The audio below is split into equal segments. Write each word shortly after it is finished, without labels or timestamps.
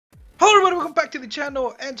Hello everybody, welcome back to the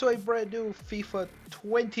channel and to a brand new FIFA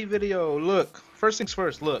 20 video. Look, first things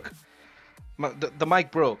first, look. The mic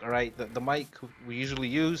broke, alright? The mic we usually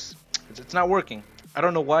use, it's not working. I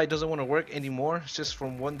don't know why it doesn't want to work anymore. It's just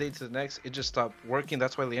from one day to the next, it just stopped working.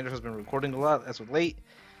 That's why Leandro has been recording a lot as of late,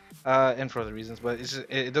 and for other reasons, but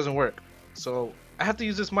it doesn't work. So I have to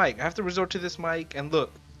use this mic. I have to resort to this mic, and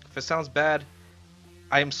look, if it sounds bad,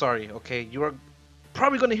 I am sorry, okay? You are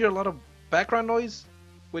probably going to hear a lot of background noise,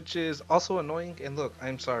 which is also annoying. And look,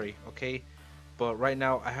 I'm sorry, okay? But right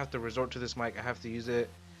now, I have to resort to this mic. I have to use it.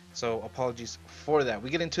 So apologies for that. We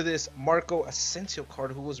get into this Marco Asensio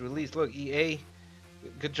card who was released. Look, EA,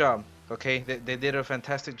 good job, okay? They did a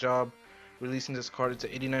fantastic job releasing this card. It's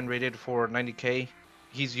an 89 rated for 90k.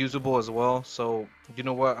 He's usable as well. So you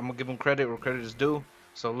know what? I'm going to give him credit where credit is due.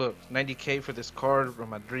 So look, 90k for this card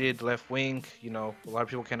from Madrid, left wing. You know, a lot of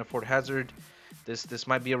people can't afford Hazard. This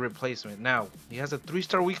might be a replacement. Now, he has a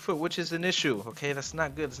 3-star weak foot, which is an issue. Okay, that's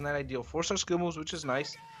not good. It's not ideal. 4-star skill moves, which is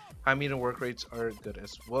nice. High medium work rates are good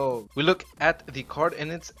as well. We look at the card,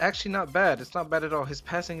 and it's actually not bad. It's not bad at all. His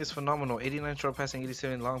passing is phenomenal. 89 short passing,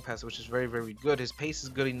 87 long pass, which is very, very good. His pace is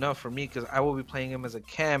good enough for me because I will be playing him as a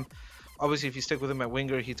cam. Obviously, if you stick with him at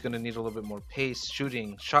winger, he's going to need a little bit more pace.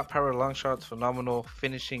 Shooting, shot power, long shots, phenomenal.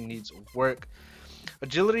 Finishing needs work.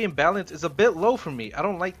 Agility and balance is a bit low for me. I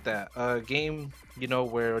don't like that. A game, you know,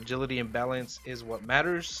 where agility and balance is what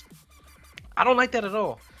matters. I don't like that at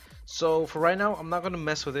all. So for right now, I'm not going to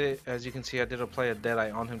mess with it. As you can see, I did apply a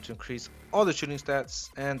Deadeye on him to increase all the shooting stats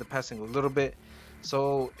and the passing a little bit.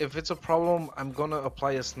 So if it's a problem, I'm going to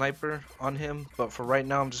apply a sniper on him. But for right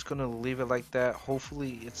now, I'm just going to leave it like that.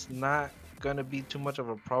 Hopefully, it's not going to be too much of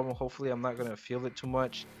a problem. Hopefully, I'm not going to feel it too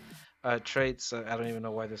much. Traits, I don't even know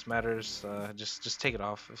why this matters. Just take it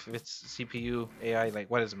off. If it's CPU, AI, like,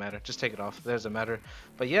 why does it matter? Just take it off. There's a matter.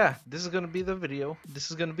 But yeah, this is gonna be the video. This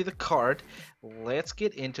is gonna be the card. Let's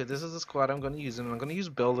get into it. This is the squad I'm gonna use, and I'm gonna use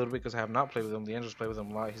Bell a little bit because I have not played with him. Leandro's played with him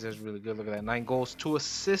a lot. He says really good. Look at that, 9 goals, 2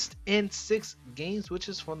 assists in 6 games, which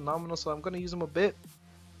is phenomenal. So I'm gonna use him a bit.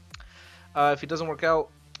 If he doesn't work out,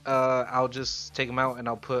 I'll just take him out and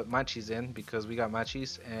I'll put Machis in because we got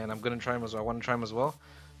Machis, and I'm gonna try him as well. I want to try him as well.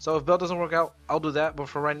 So if Bell doesn't work out, I'll do that. But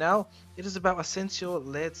for right now, it is about Asensio.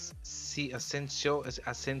 Let's see. Asensio is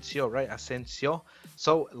Asensio, right? Asensio.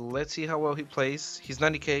 So let's see how well he plays. He's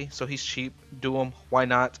 90k, so he's cheap. Do him. Why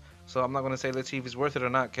not? So I'm not going to say let's see if he's worth it or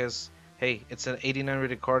not because, hey, it's an 89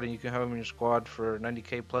 rated card and you can have him in your squad for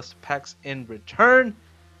 90k plus packs in return.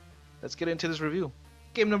 Let's get into this review.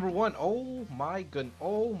 Game number 1. Oh my goodness.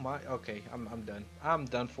 Oh my. Okay, I'm done. I'm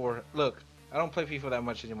done for. Look, I don't play FIFA that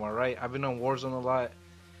much anymore, right? I've been on Warzone a lot.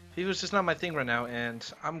 FIFA's just not my thing right now, and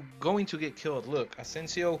I'm going to get killed. Look,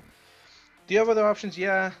 Asensio. Do you have other options?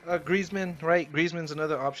 Yeah, Griezmann, right? Griezmann's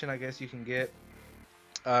another option I guess you can get.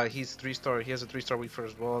 He's 3-star. He has a 3-star weak foot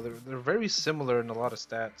as well. They're very similar in a lot of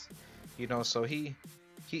stats, you know. So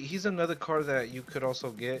he's another card that you could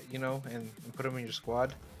also get, you know, and put him in your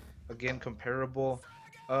squad. Again, comparable.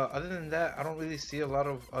 Other than that, I don't really see a lot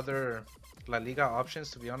of other La Liga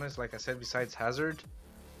options, to be honest. Like I said, besides Hazard.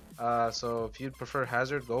 So if you'd prefer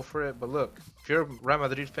Hazard, go for it. But look, if you're a Real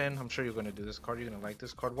Madrid fan, I'm sure you're gonna do this card. You're gonna like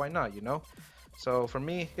this card. Why not? You know. So for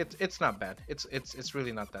me, it's not bad. It's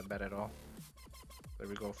really not that bad at all. There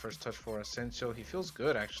we go. First touch for Asensio. He feels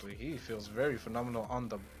good actually. He feels very phenomenal on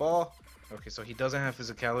the ball. Okay, so he doesn't have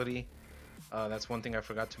physicality. That's one thing I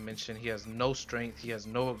forgot to mention. He has no strength. He has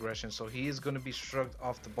no aggression. So he is gonna be shrugged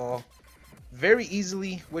off the ball very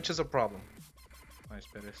easily, which is a problem. Nice,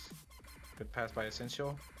 Perez. Good pass by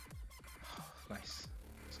Asensio. Nice.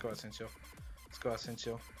 Let's go Asensio. Let's go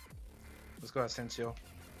Asensio. Let's go Asensio.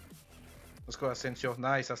 Let's go Asensio.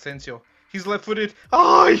 Nice, Asensio. He's left-footed.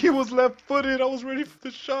 Oh, he was left-footed. I was ready for the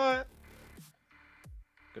shot.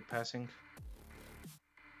 Good passing.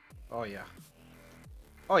 Oh, yeah.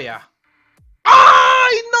 Oh, yeah. Ah,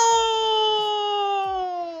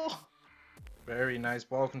 no! Very nice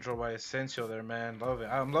ball control by Asensio there, man. Love it.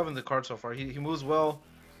 I'm loving the card so far. He moves well.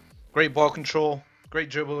 Great ball control. Great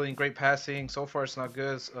dribbling, great passing. So far, it's not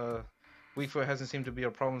good. Weak foot hasn't seemed to be a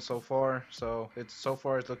problem so far. So it's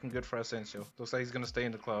looking good for Asensio. Looks like he's gonna stay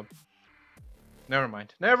in the club. Never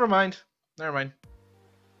mind. Never mind. Never mind.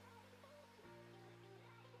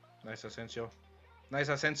 Nice Asensio. Nice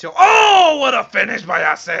Asensio. Oh, what a finish by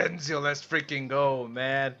Asensio! Let's freaking go,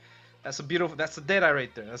 man. That's a beautiful. That's a dead eye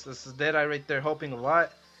right there. That's a dead eye right there, helping a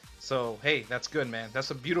lot. So hey, that's good, man.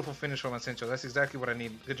 That's a beautiful finish from Asensio. That's exactly what I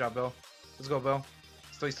need. Good job, Bell. Let's go, Bell.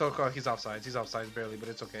 He's offsides. He's offsides barely, but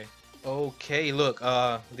it's okay. Okay, look,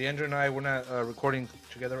 Leandro and I, we're not recording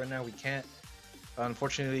together right now. We can't.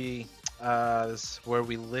 Unfortunately, this is where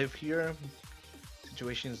we live here.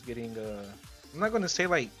 situation is getting I'm not gonna say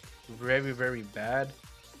like very very bad,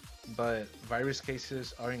 but virus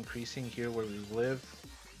cases are increasing here where we live.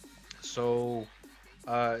 So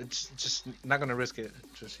it's just not gonna risk it.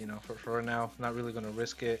 Just for now, not really gonna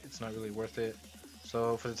risk it. It's not really worth it.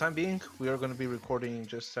 So for the time being, we are gonna be recording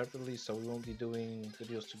just separately, so we won't be doing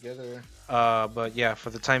videos together. But yeah, for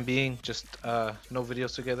the time being, just no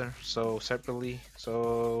videos together, so separately.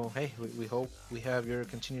 So hey, we hope we have your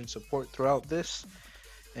continued support throughout this,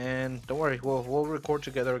 and don't worry, we'll record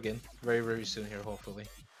together again very very soon here, hopefully.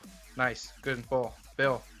 Nice, good ball,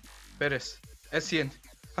 Bell, Perez, Essien,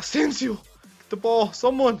 Asensio. The ball,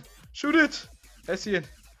 someone shoot it. Essien,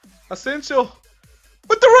 Asensio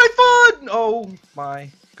with the right foot. Oh my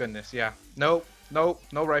goodness, yeah. Nope, no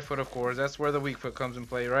right foot, of course. That's where the weak foot comes in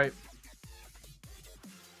play, right?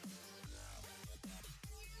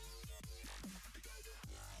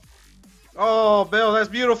 Oh, Bell, that's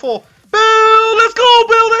beautiful. Bell, let's go,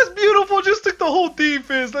 Bell. That's beautiful. Just took the whole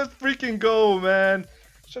defense. Let's freaking go, man.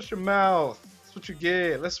 Shut your mouth. That's what you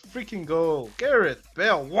get. Let's freaking go. Gareth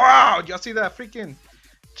Bell. Wow. Y'all see that freaking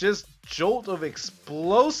just jolt of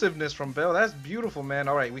explosiveness from Bell? That's beautiful, man.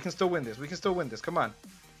 All right, we can still win this. We can still win this. Come on.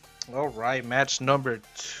 All right, match number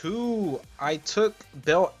 2. I took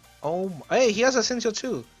Bell. Oh, hey, he has Asensio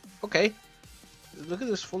too. Okay. Look at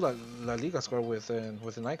this full La Liga squad with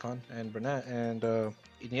an icon and Bernat and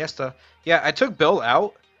Iniesta. Yeah, I took Bell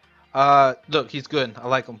out. Look, he's good. I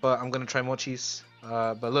like him, but I'm gonna try Mochis.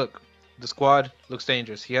 But look, the squad looks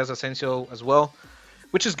dangerous. He has Asensio as well,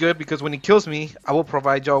 which is good because when he kills me, I will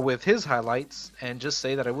provide y'all with his highlights and just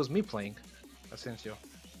say that it was me playing Asensio.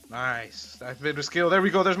 Nice. That's a bit of skill. There we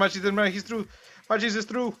go. There's Machis. He's through. Machis is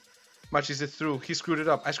through. Machis is through. He screwed it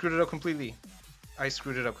up. I screwed it up completely. I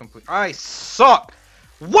suck.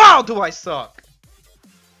 Wow, do I suck.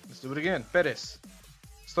 Let's do it again. Perez.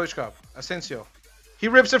 Stoichkov. Asensio. He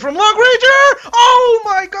rips it from long ranger. Oh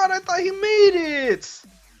my god, I thought he made it.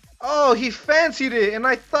 Oh, he fancied it, and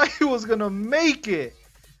I thought he was going to make it.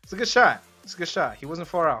 It's a good shot. It's a good shot. He wasn't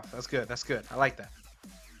far off. That's good. That's good. I like that.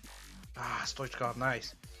 Ah, Stoichkov.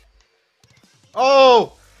 Nice.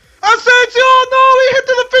 Oh! Asensio! No! He hit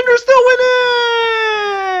the defender. Still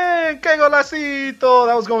winning! Que golacito!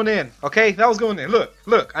 That was going in. Okay? That was going in. Look.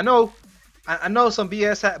 Look. I know some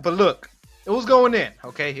BS, but look. It was going in.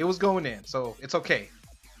 Okay? It was going in. So, it's okay.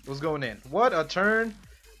 It was going in. What a turn.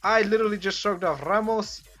 I literally just shrugged off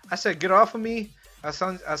Ramos. I said, get off of me.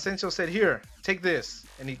 Asensio said, here, take this.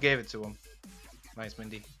 And he gave it to him. Nice,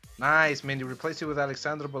 Mendy. Nice, Mendy. Replace it with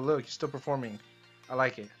Alexander, but look, he's still performing. I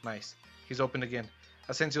like it. Nice. He's open again.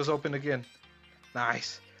 Asensio's open again.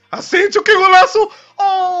 Nice. Asensio, que golazo!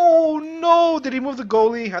 Oh, no. Did he move the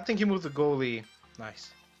goalie? I think he moved the goalie.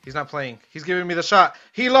 Nice. He's not playing. He's giving me the shot.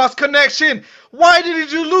 He lost connection. Why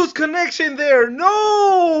did you lose connection there?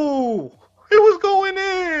 No! It was going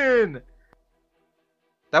in.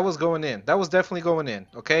 That was going in. That was definitely going in.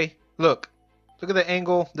 Okay? Look. Look at the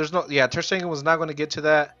angle. There's no... Yeah, Ter Stegen was not going to get to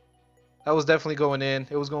that. That was definitely going in.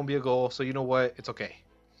 It was going to be a goal. So you know what? It's okay.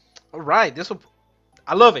 Alright. This will...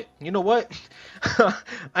 I love it. You know what?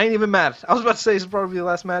 I ain't even mad. I was about to say this is probably the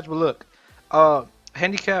last match. But look.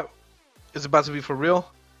 Handicap is about to be for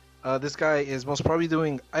real. This guy is most probably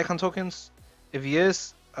doing icon tokens. If he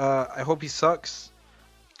is, I hope he sucks.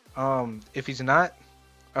 If he's not,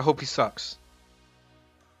 I hope he sucks.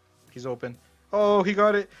 He's open. Oh, he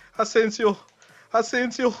got it. Asensio.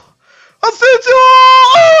 Asensio. Asensio!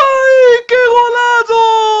 ¡Ay, qué golazo!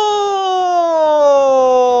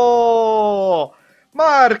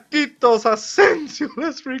 Marquitos Asensio.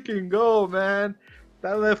 Let's freaking go, man.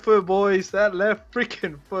 That left foot, boys. That left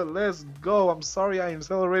freaking foot. Let's go. I'm sorry I am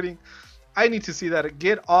celebrating. I need to see that.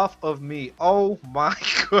 Get off of me. Oh, my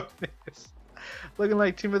goodness. Looking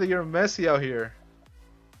like Team of the Year Messi out here.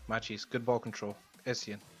 Machis. Good ball control.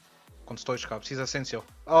 Essien. Con Stoichkov. He's Asensio.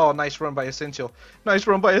 Oh, nice run by Asensio. Nice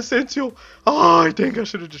run by Asensio. Oh, I think I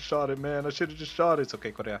should have just shot it, man. I should have just shot it. It's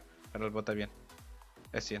okay, Correa. Pero el bota bien.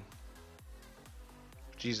 Essien.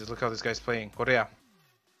 Jesus, look how this guy's playing. Correa.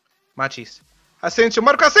 Machis. Asensio.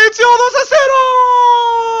 Marco Asensio.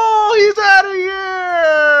 2-0. He's out of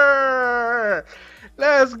here.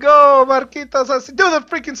 Let's go, Marquitos. Do the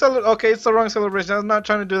freaking celebration. Okay, it's the wrong celebration. I was not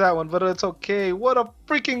trying to do that one, but it's okay. What a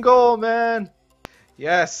freaking goal, man.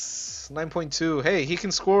 Yes, 9.2. Hey, he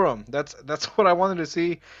can score them. That's what I wanted to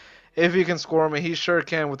see. If he can score them, and he sure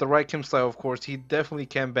can with the right Kim style, of course. He definitely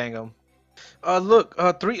can bang them. Look,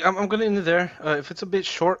 3. I'm gonna end it there. If it's a bit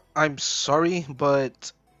short, I'm sorry,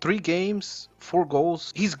 but 3 games, 4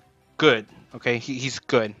 goals. He's good. Okay, he's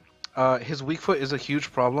good. His weak foot is a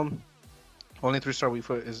huge problem. Only 3-star weak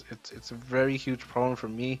foot it's a very huge problem for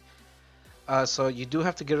me. So you do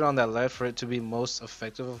have to get it on that left for it to be most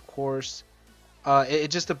effective, of course. It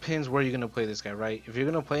just depends where you're gonna play this guy, right? If you're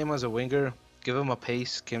gonna play him as a winger, give him a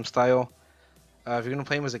pace, Kim style. If you're gonna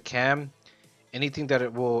play him as a cam, anything that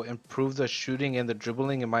it will improve the shooting and the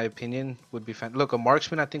dribbling, in my opinion, would be fun. Look, a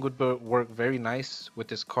marksman I think would work very nice with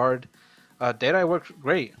this card. Deadeye worked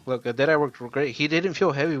great. Look, Deadeye worked great. He didn't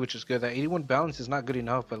feel heavy, which is good. That 81 balance is not good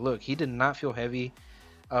enough, but look, he did not feel heavy,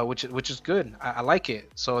 which is good. I like it,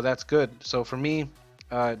 so that's good. So for me,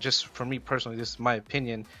 just for me personally, this is my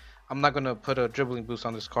opinion. I'm not gonna put a dribbling boost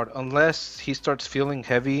on this card unless he starts feeling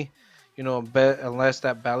heavy. You know, unless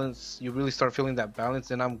that balance, you really start feeling that balance,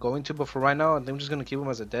 then I'm going to. But for right now, I'm just gonna keep him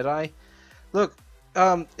as a Deadeye. Look,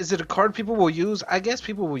 is it a card people will use? I guess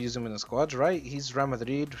people will use him in the squads, right? He's Real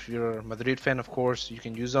Madrid. If you're a Madrid fan, of course, you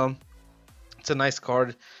can use him. It's a nice card.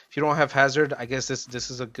 If you don't have Hazard, I guess this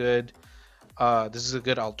is a good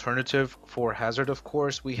alternative for Hazard. Of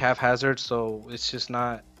course, we have Hazard, so it's just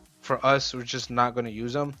not for us. We're just not gonna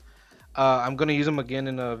use him. I'm gonna use him again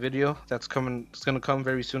in a video that's coming. It's gonna come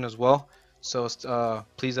very soon as well. So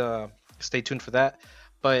please stay tuned for that.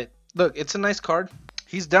 But look, it's a nice card.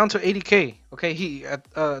 He's down to 80k. Okay, he at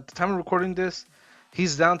the time of recording this,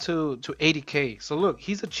 he's down to 80k. So look,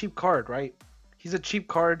 he's a cheap card, right? He's a cheap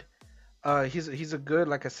card. He's a good,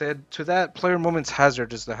 like I said, to that player moments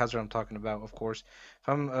Hazard is the Hazard I'm talking about, of course.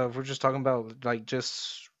 If we're just talking about like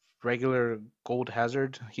just regular gold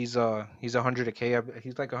Hazard, he's 100k.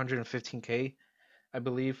 He's like 115k, I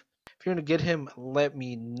believe. If you're gonna get him, let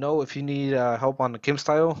me know. If you need help on the Kim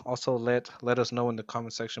style, also let us know in the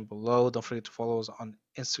comment section below. Don't forget to follow us on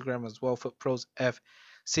Instagram as well, FootProsF.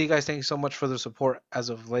 See you guys. Thank you so much for the support as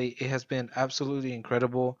of late. It has been absolutely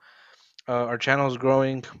incredible. Our channel is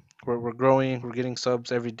growing. We're growing. We're getting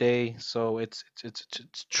subs every day. So it's a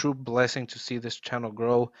true blessing to see this channel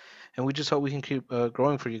grow, and we just hope we can keep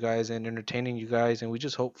growing for you guys and entertaining you guys. And we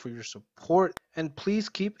just hope for your support. And please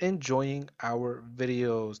keep enjoying our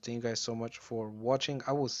videos. Thank you guys so much for watching.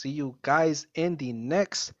 I will see you guys in the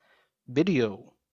next video.